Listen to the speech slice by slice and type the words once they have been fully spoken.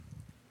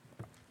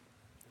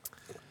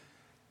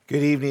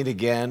Good evening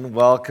again.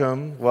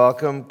 Welcome,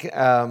 welcome.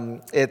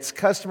 It's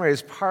customary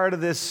as part of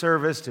this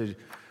service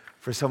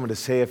for someone to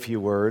say a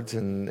few words,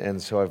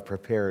 and so I've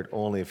prepared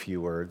only a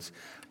few words.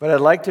 But I'd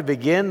like to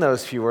begin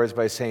those few words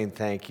by saying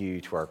thank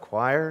you to our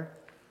choir.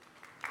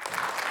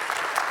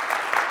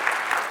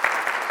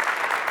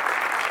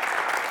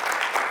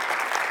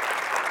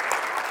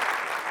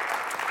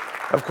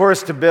 Of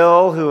course, to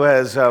Bill, who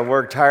has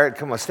worked hard.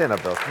 Come on, stand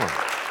up, Bill. Come on.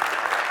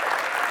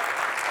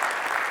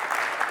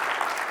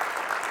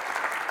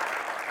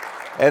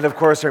 And of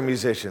course, our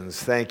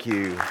musicians. Thank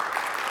you.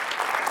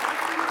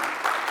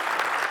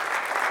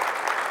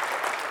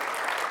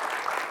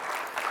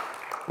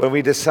 When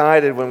we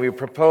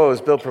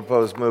proposed, Bill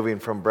proposed moving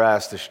from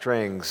brass to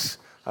strings,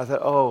 I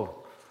thought,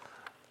 oh,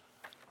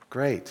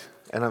 great.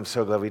 And I'm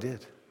so glad we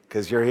did,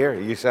 because you're here.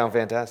 You sound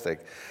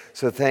fantastic.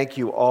 So thank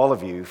you, all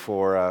of you,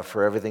 for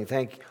everything.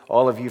 Thank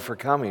all of you for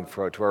coming,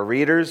 to our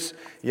readers,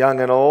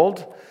 young and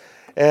old.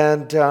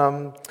 And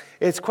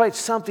it's quite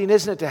something,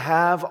 isn't it, to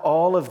have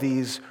all of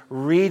these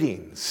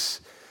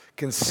readings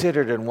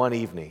considered in one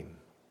evening,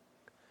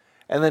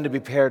 and then to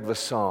be paired with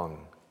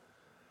song.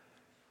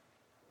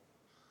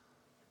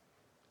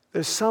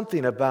 There's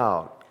something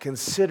about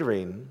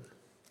considering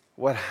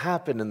what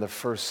happened in the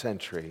first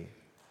century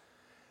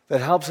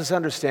that helps us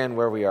understand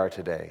where we are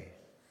today.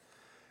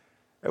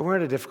 And we're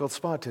in a difficult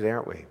spot today,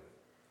 aren't we?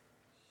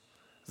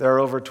 There are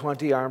over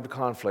 20 armed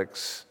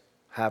conflicts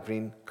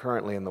happening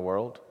currently in the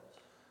world.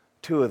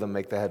 2 of them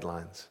make the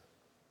headlines.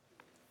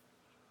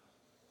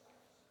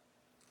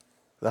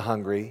 The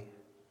hungry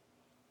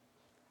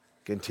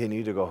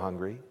continue to go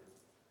hungry,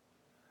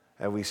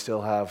 and we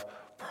still have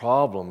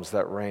problems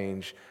that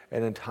range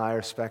an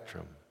entire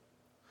spectrum.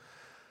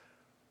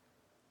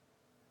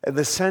 And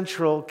the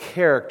central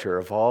character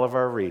of all of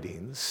our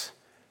readings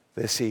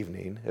this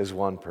evening is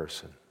one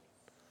person.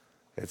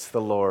 It's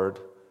the Lord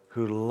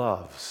who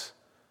loves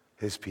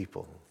his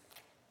people.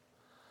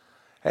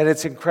 And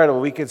it's incredible.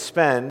 We could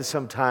spend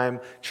some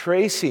time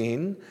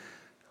tracing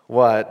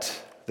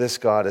what this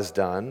God has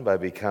done by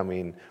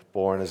becoming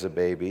born as a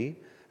baby,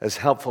 as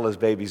helpful as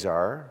babies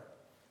are.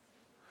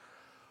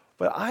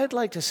 But I'd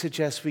like to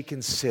suggest we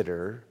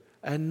consider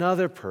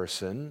another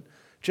person,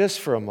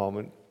 just for a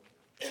moment,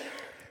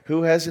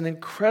 who has an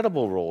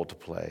incredible role to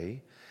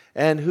play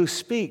and who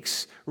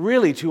speaks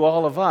really to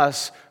all of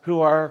us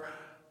who are,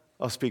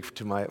 I'll speak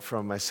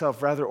from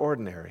myself, rather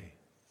ordinary.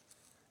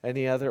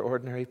 Any other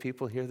ordinary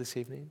people here this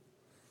evening?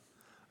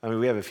 I mean,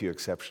 we have a few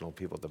exceptional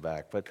people at the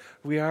back, but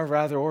we are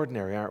rather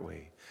ordinary, aren't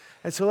we?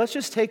 And so let's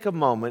just take a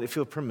moment, if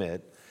you'll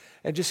permit,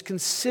 and just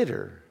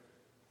consider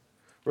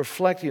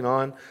reflecting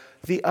on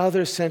the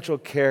other central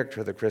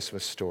character of the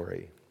Christmas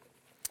story.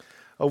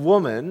 A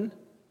woman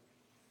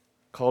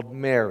called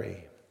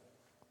Mary,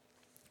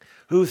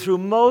 who through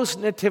most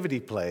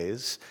nativity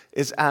plays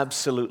is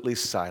absolutely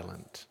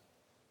silent,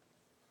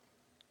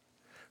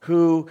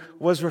 who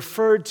was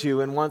referred to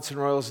in once in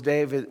royal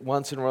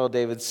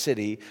David's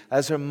city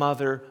as her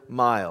mother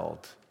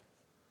mild.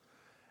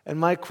 And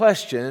my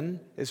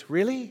question is,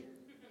 really?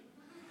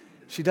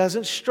 She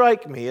doesn't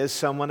strike me as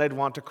someone I'd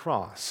want to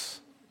cross.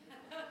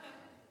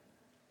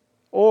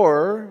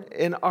 Or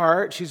in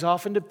art, she's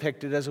often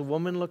depicted as a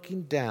woman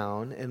looking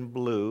down in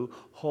blue,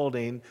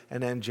 holding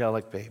an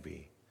angelic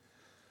baby.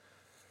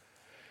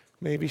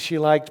 Maybe she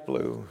liked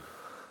blue.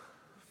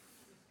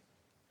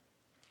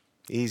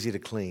 Easy to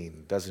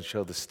clean, doesn't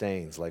show the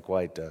stains like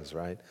white does,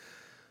 right?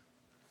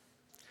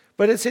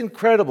 But it's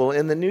incredible.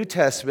 In the New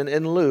Testament,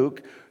 in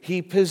Luke,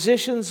 he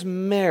positions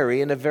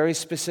Mary in a very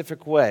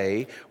specific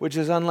way, which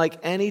is unlike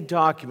any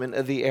document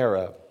of the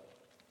era.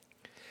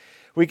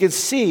 We can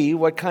see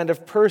what kind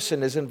of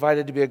person is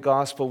invited to be a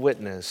gospel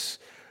witness.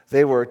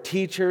 They were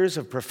teachers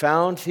of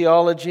profound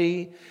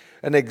theology,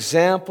 an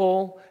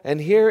example,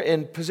 and here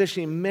in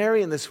positioning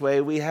Mary in this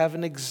way, we have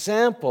an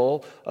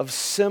example of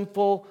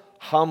simple,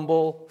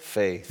 humble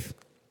faith.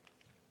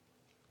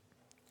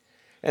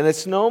 And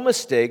it's no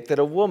mistake that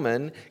a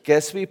woman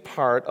gets to be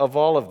part of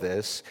all of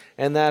this,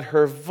 and that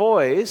her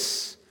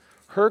voice,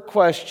 her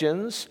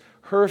questions,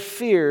 her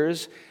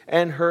fears,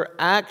 and her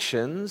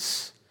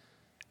actions,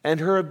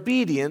 and her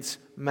obedience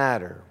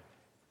matter.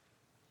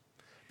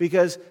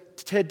 Because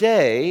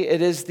today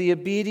it is the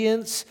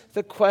obedience,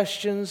 the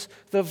questions,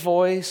 the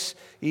voice,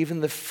 even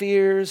the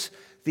fears,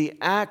 the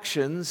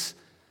actions,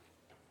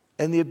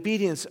 and the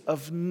obedience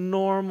of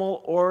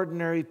normal,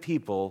 ordinary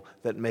people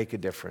that make a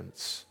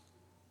difference.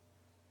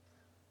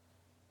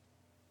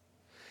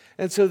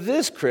 And so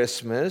this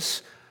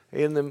Christmas,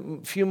 in the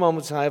few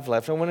moments I have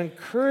left, I want to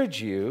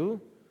encourage you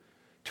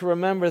to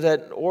remember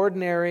that an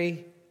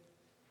ordinary,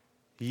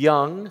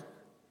 young,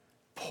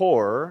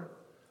 poor,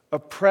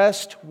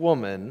 oppressed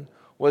woman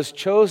was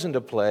chosen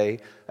to play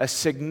a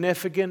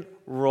significant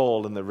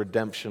role in the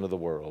redemption of the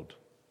world.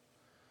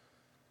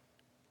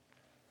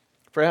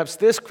 Perhaps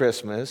this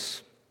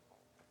Christmas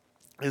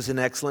is an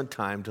excellent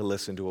time to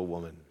listen to a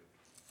woman.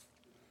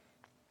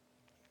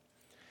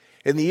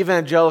 In the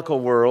evangelical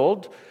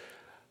world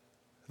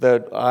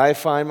that I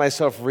find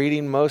myself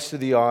reading most of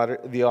the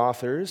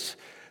authors,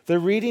 The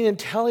reading and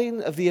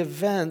telling of the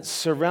events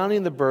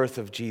surrounding the birth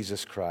of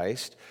Jesus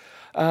Christ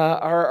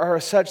are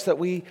such that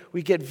we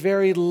get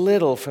very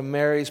little from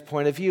Mary's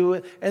point of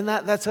view, and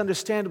that's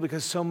understandable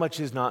because so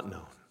much is not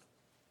known.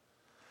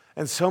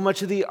 And so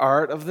much of the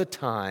art of the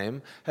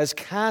time has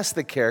cast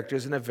the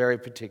characters in a very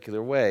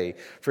particular way.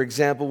 For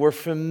example, we're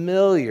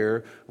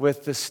familiar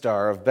with the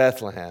Star of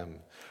Bethlehem.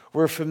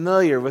 We're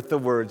familiar with the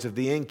words of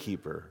the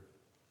innkeeper.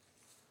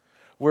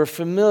 We're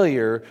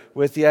familiar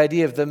with the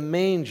idea of the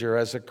manger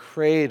as a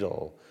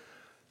cradle,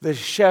 the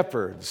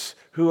shepherds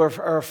who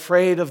are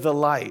afraid of the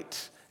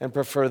light and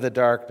prefer the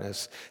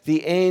darkness,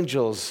 the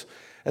angels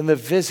and the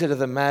visit of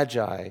the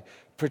Magi.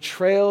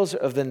 Portrayals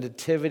of the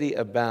Nativity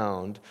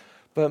abound,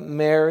 but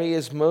Mary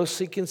is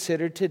mostly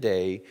considered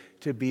today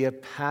to be a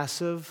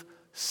passive,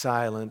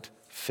 silent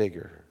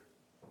figure.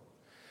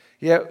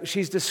 Yet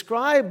she's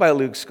described by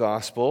Luke's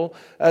gospel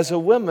as a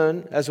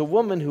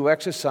woman who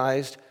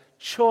exercised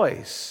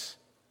choice.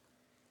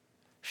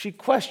 She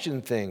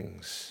questioned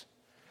things.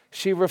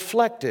 She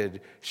reflected.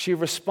 She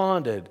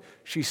responded.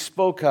 She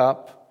spoke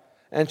up,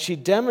 and she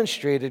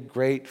demonstrated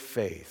great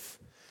faith.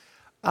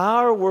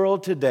 Our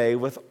world today,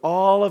 with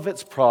all of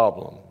its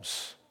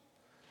problems,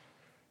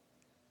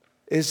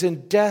 is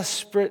in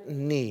desperate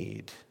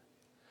need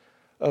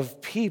of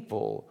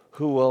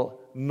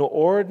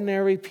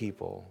ordinary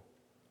people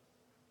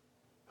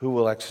who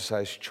will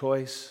exercise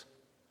choice,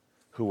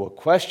 who will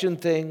question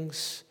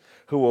things,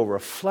 who will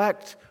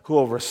reflect, who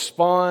will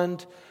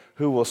respond,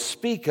 who will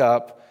speak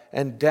up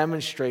and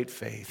demonstrate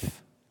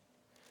faith.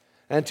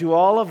 And to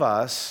all of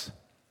us,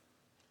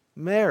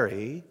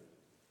 Mary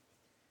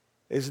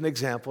is an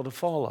example to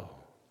follow.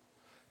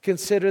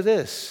 Consider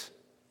this.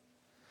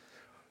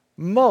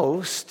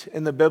 Most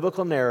in the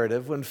biblical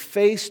narrative, when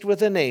faced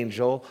with an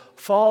angel,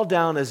 fall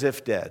down as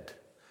if dead.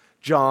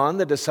 John,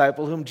 the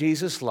disciple whom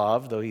Jesus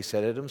loved, though he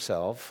said it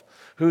himself,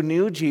 who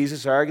knew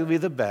Jesus arguably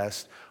the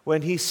best,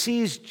 when he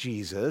sees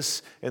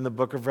Jesus in the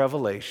book of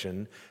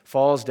Revelation,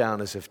 falls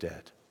down as if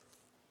dead.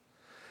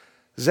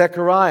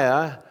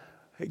 Zechariah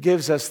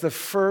gives us the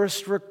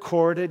first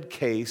recorded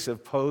case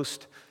of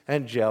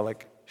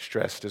post-angelic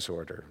stress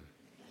disorder.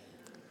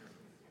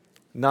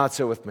 Not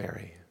so with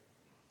Mary.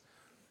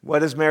 What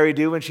does Mary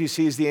do when she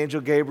sees the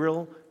angel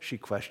Gabriel? She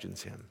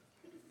questions him.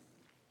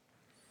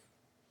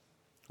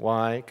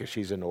 Why? Because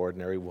she's an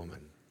ordinary woman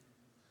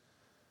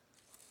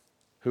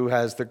who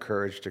has the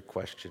courage to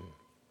question.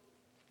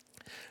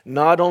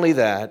 Not only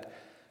that,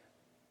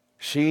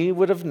 she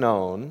would have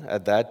known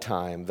at that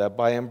time that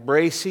by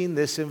embracing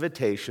this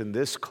invitation,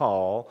 this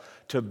call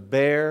to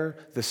bear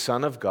the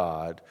Son of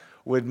God,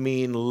 would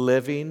mean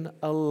living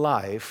a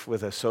life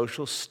with a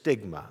social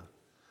stigma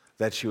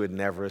that she would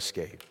never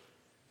escape.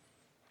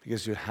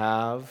 Because you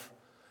have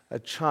a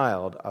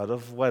child out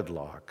of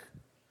wedlock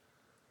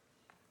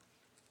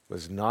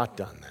was not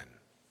done then.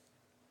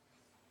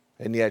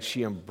 And yet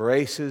she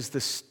embraces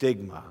the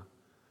stigma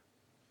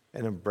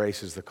and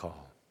embraces the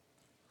call.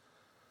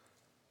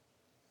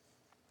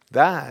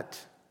 That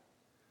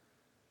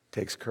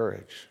takes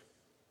courage.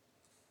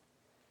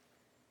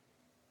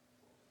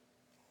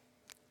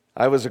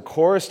 I was a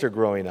chorister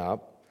growing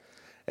up,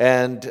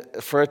 and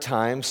for a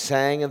time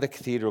sang in the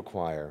cathedral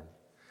choir,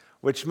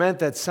 which meant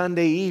that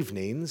Sunday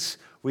evenings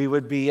we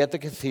would be at the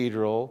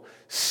cathedral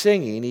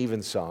singing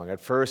evensong.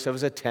 At first I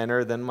was a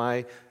tenor, then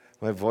my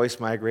voice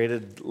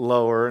migrated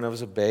lower, and I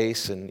was a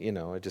bass, and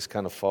I just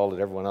kind of followed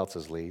everyone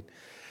else's lead.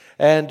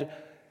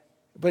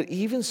 But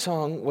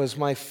evensong was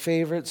my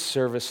favorite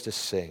service to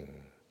sing,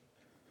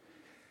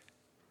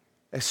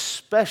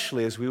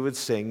 especially as we would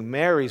sing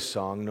Mary's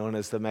song known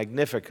as the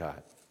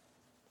Magnificat.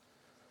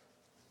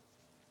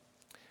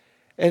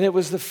 And it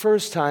was the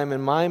first time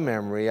in my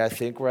memory, I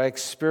think, where I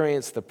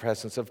experienced the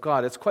presence of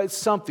God. It's quite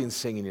something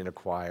singing in a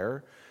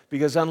choir,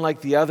 because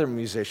unlike the other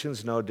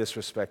musicians, no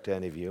disrespect to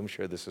any of you, I'm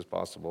sure this is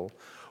possible,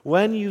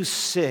 when you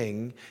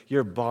sing,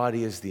 your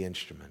body is the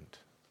instrument.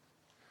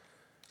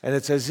 And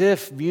it's as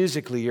if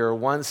musically you're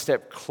one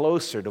step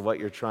closer to what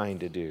you're trying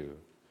to do.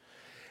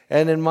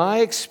 And in my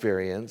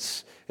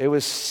experience, it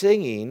was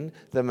singing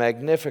the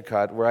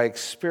Magnificat where I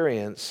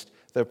experienced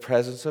the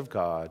presence of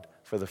God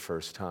for the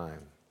first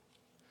time.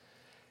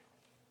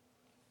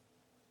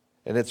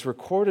 And it's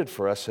recorded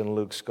for us in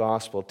Luke's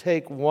gospel.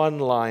 Take one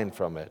line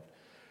from it,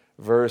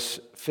 verse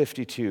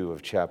 52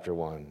 of chapter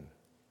 1.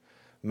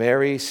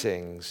 Mary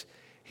sings,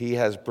 "He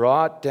has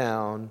brought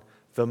down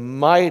the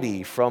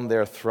mighty from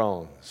their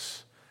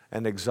thrones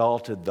and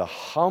exalted the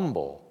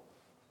humble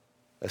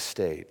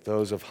estate,"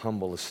 those of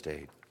humble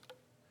estate.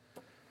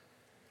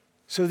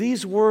 So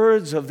these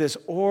words of this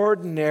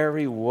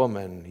ordinary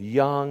woman,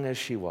 young as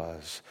she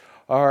was,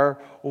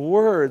 are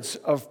words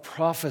of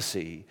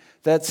prophecy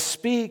that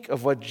speak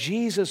of what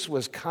Jesus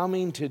was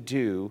coming to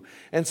do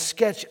and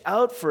sketch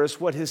out for us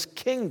what his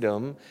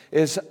kingdom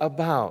is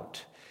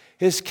about.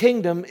 His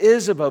kingdom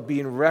is about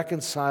being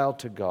reconciled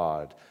to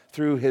God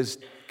through his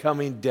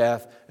coming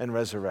death and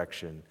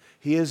resurrection.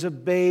 He is a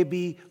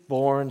baby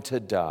born to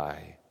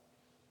die.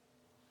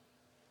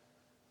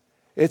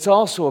 It's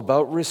also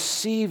about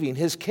receiving.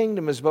 His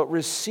kingdom is about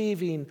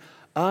receiving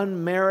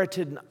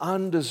unmerited and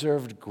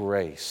undeserved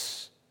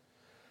grace,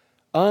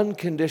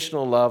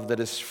 unconditional love that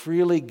is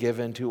freely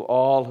given to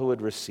all who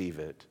would receive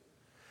it.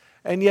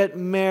 And yet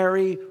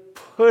Mary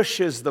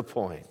pushes the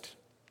point.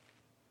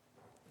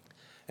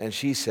 And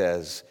she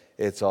says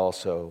it's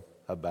also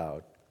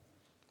about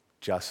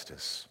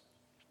justice.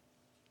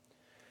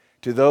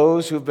 To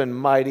those who've been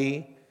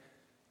mighty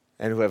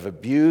and who have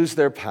abused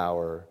their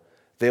power,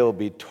 they will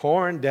be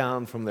torn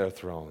down from their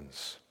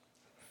thrones,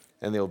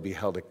 and they will be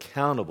held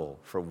accountable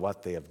for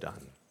what they have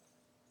done.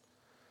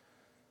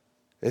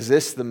 Is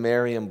this the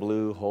Mary in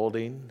blue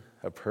holding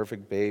a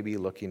perfect baby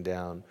looking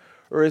down?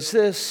 Or is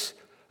this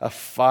a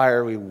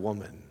fiery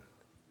woman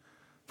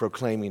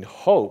proclaiming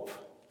hope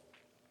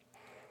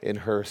in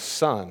her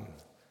Son,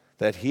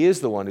 that he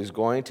is the one who's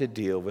going to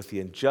deal with the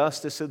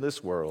injustice in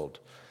this world,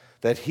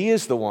 that he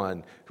is the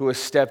one who has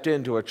stepped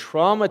into a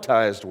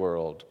traumatized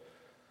world,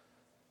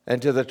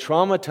 and to the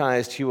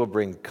traumatized he will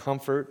bring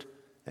comfort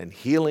and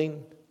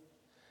healing,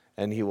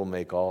 and he will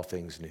make all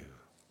things new.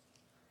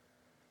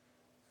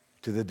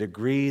 To the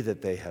degree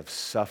that they have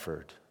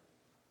suffered,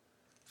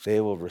 they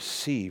will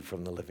receive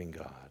from the living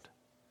God.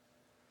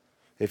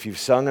 If you've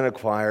sung in a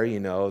choir, you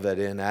know that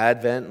in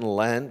Advent and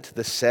Lent,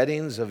 the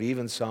settings of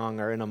evensong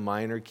are in a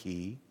minor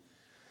key.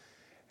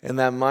 And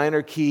that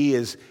minor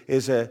key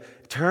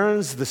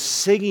turns the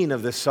singing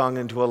of this song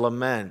into a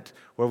lament,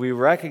 where we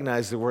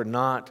recognize that we're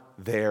not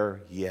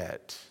there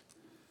yet.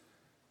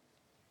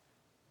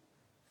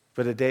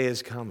 But a day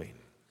is coming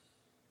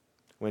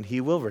when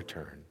he will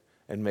return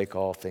and make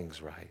all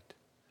things right.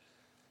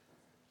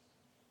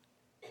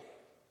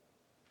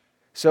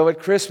 So at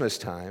Christmas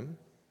time,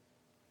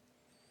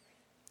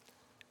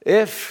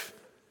 if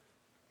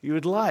you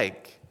would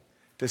like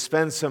to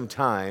spend some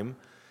time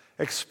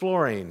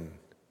exploring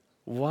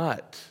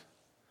what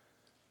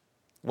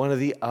one of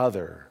the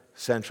other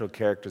central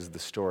characters of the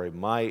story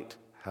might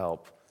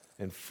help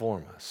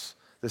inform us.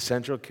 The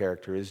central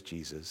character is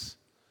Jesus.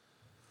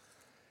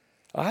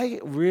 I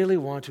really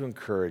want to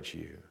encourage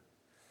you.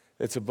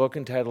 It's a book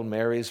entitled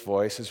Mary's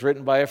Voice. It's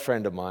written by a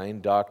friend of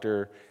mine,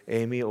 Dr.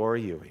 Amy Orr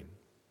Ewing.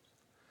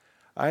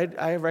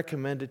 I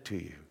recommend it to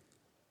you.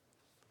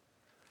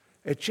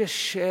 It just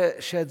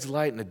sheds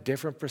light in a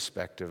different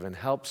perspective and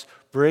helps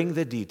bring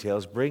the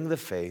details, bring the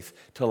faith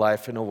to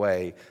life in a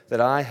way that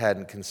I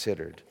hadn't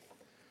considered.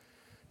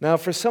 Now,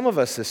 for some of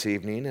us this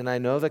evening, and I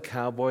know the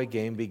cowboy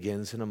game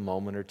begins in a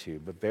moment or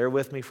two, but bear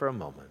with me for a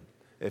moment,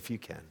 if you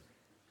can.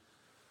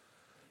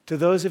 To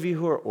those of you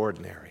who are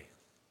ordinary,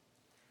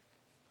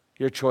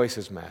 your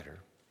choices matter.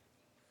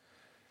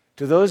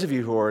 To those of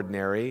you who are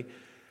ordinary,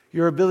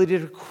 your ability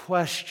to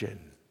question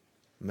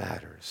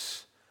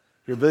matters.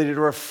 Your ability to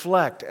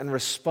reflect and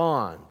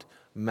respond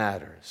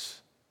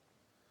matters.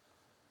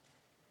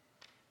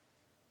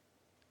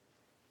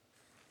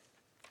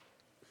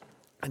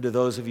 And to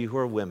those of you who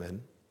are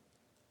women,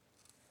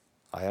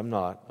 I am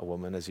not a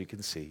woman, as you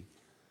can see,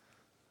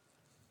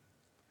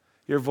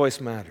 your voice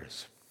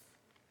matters.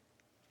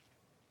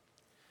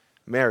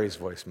 Mary's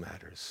voice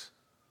matters.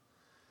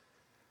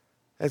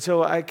 And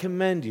so I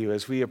commend you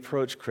as we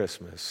approach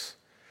Christmas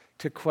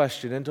to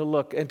question and to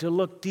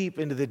look deep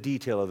into the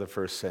detail of the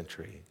first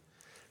century.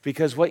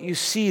 Because what you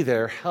see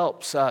there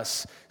helps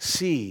us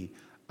see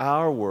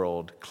our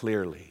world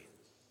clearly.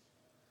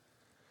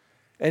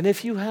 And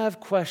if you have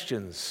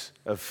questions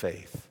of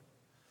faith,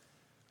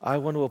 I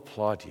want to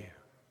applaud you.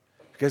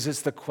 Because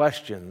it's the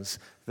questions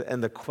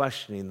and the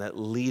questioning that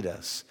lead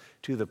us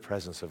to the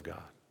presence of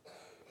God.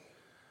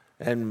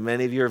 And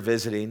many of you are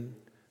visiting.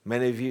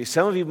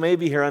 Some of you may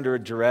be here under a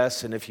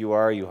duress, and if you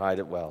are, you hide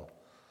it well.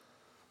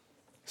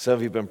 Some of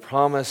you have been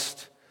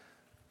promised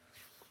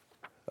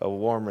a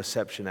warm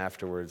reception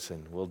afterwards,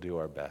 and we'll do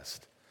our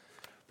best.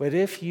 But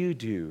if you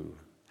do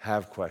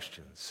have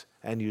questions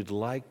and you'd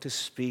like to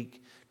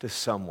speak to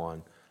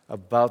someone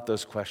about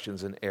those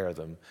questions and air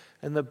them,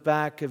 in the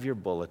back of your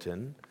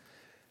bulletin,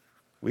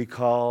 we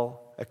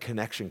call a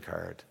connection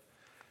card.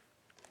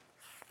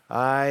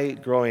 I,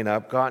 growing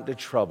up, got into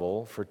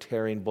trouble for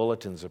tearing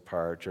bulletins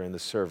apart during the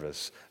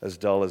service, as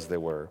dull as they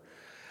were.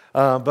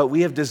 But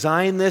we have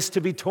designed this to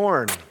be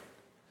torn.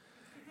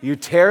 You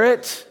tear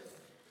it,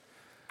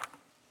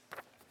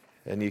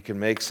 and you can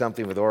make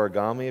something with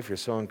origami if you're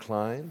so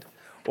inclined,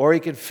 or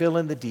you can fill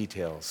in the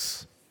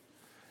details.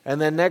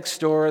 And then next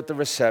door at the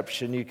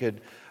reception, you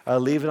could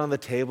leave it on the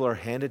table or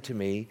hand it to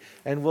me,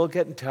 and we'll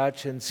get in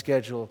touch and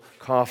schedule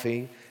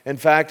coffee. In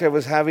fact, I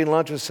was having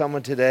lunch with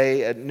someone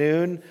today at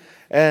noon,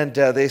 and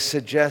they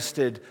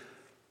suggested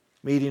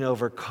meeting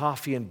over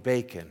coffee and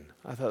bacon.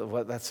 I thought,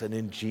 well, that's an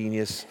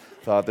ingenious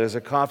thought. There's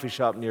a coffee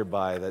shop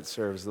nearby that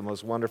serves the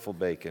most wonderful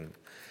bacon.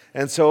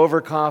 And so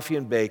over coffee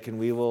and bacon,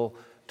 we will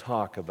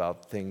talk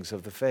about things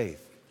of the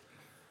faith.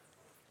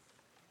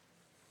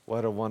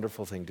 What a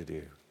wonderful thing to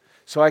do.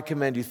 So I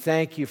commend you.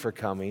 Thank you for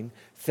coming.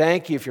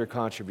 Thank you for your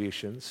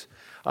contributions.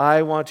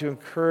 I want to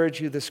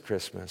encourage you this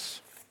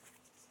Christmas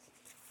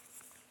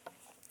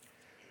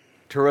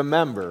to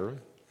remember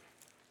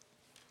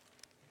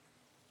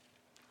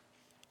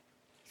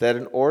that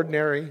an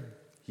ordinary,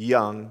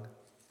 young,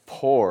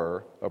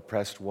 poor,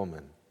 oppressed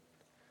woman,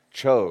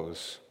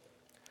 chose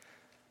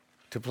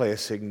to play a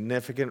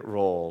significant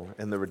role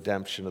in the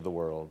redemption of the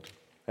world.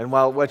 And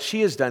while what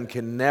she has done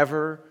can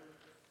never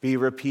be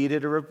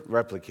repeated or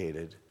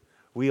replicated,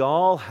 we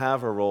all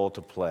have a role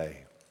to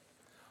play.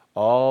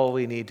 All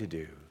we need to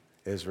do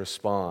is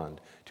respond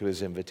to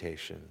his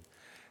invitation.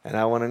 And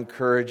I want to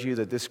encourage you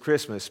that this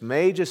Christmas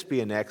may just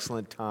be an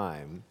excellent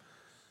time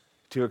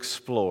to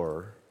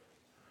explore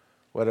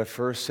what a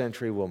first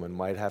century woman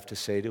might have to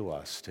say to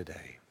us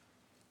today.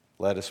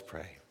 Let us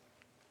pray.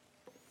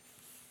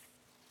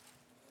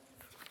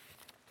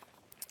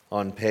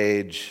 On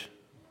page,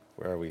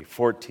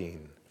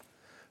 14.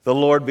 The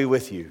Lord be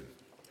with you.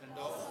 And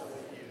also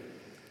with you.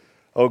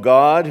 O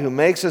God, who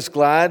makes us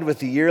glad with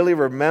the yearly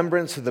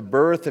remembrance of the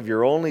birth of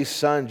your only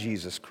Son,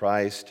 Jesus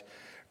Christ,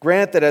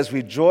 grant that as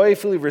we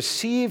joyfully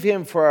receive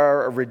him for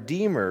our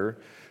Redeemer,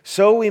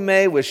 so we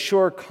may with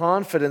sure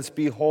confidence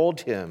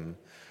behold him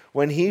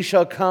when he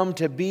shall come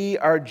to be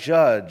our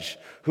judge,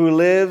 who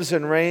lives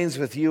and reigns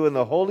with you in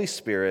the Holy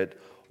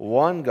Spirit,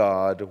 one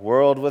God,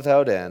 world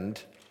without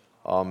end.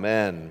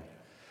 Amen.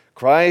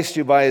 Christ,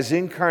 who by his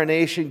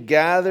incarnation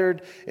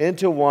gathered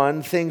into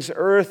one things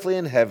earthly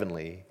and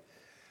heavenly,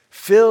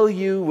 fill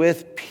you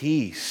with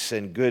peace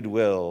and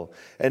goodwill,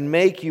 and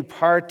make you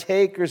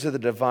partakers of the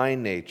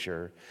divine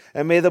nature.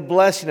 And may the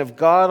blessing of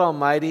God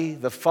Almighty,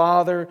 the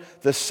Father,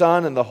 the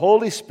Son, and the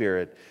Holy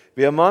Spirit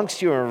be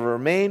amongst you and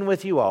remain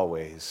with you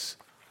always.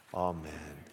 Amen.